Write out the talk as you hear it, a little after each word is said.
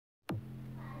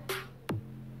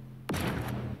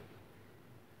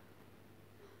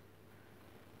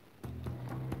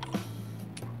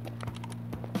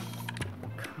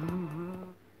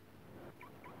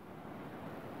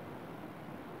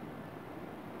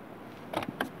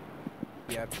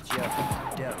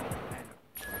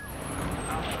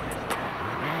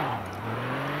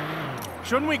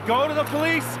Shouldn't we go to the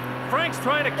police? Frank's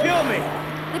trying to kill me!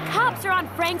 The cops are on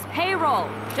Frank's payroll,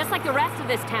 just like the rest of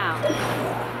this town.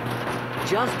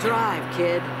 Just drive,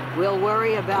 kid. We'll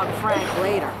worry about Frank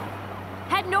later.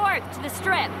 Head north to the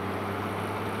strip.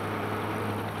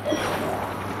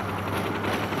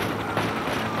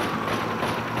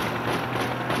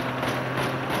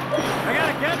 I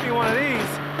gotta get me one of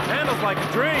these. Handles like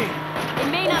a dream.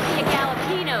 It may not be a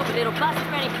Galapino, but it'll bust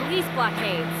through any police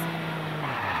blockades.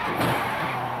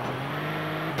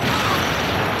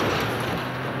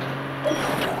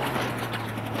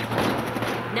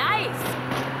 Nice!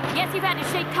 Guess you've had to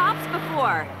shake cops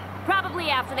before. Probably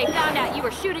after they found out you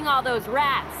were shooting all those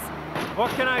rats.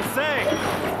 What can I say?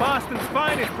 Boston's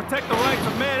finest protect the rights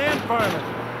of man and vermin.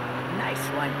 Nice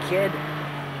one, kid.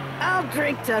 I'll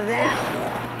drink to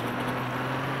that.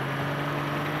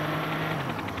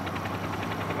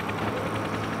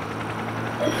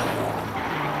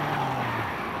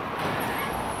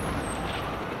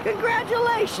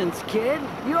 Congratulations, kid.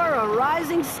 You're a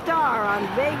rising star on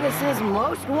Vegas's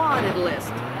most wanted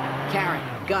list. Karen,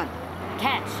 gun.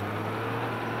 Catch.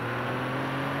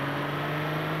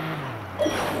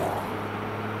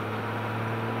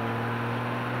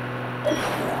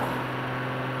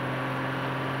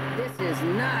 This is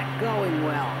not going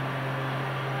well.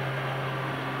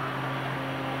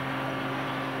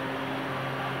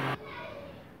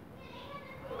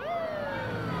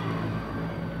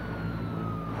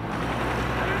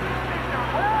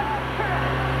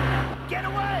 Get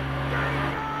away!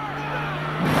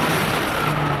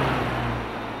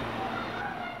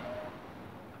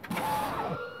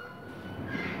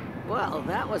 Well,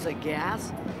 that was a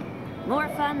gas. More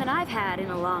fun than I've had in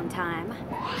a long time.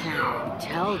 Karen,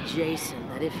 tell Jason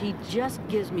that if he just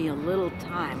gives me a little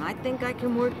time, I think I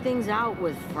can work things out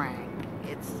with Frank.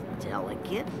 It's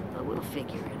delicate, but we'll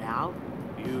figure it out.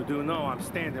 You do know I'm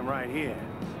standing right here.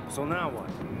 So now what?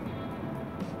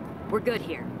 We're good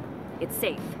here. It's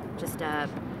safe. Just,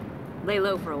 lay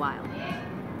low for a while.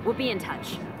 We'll be in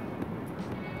touch.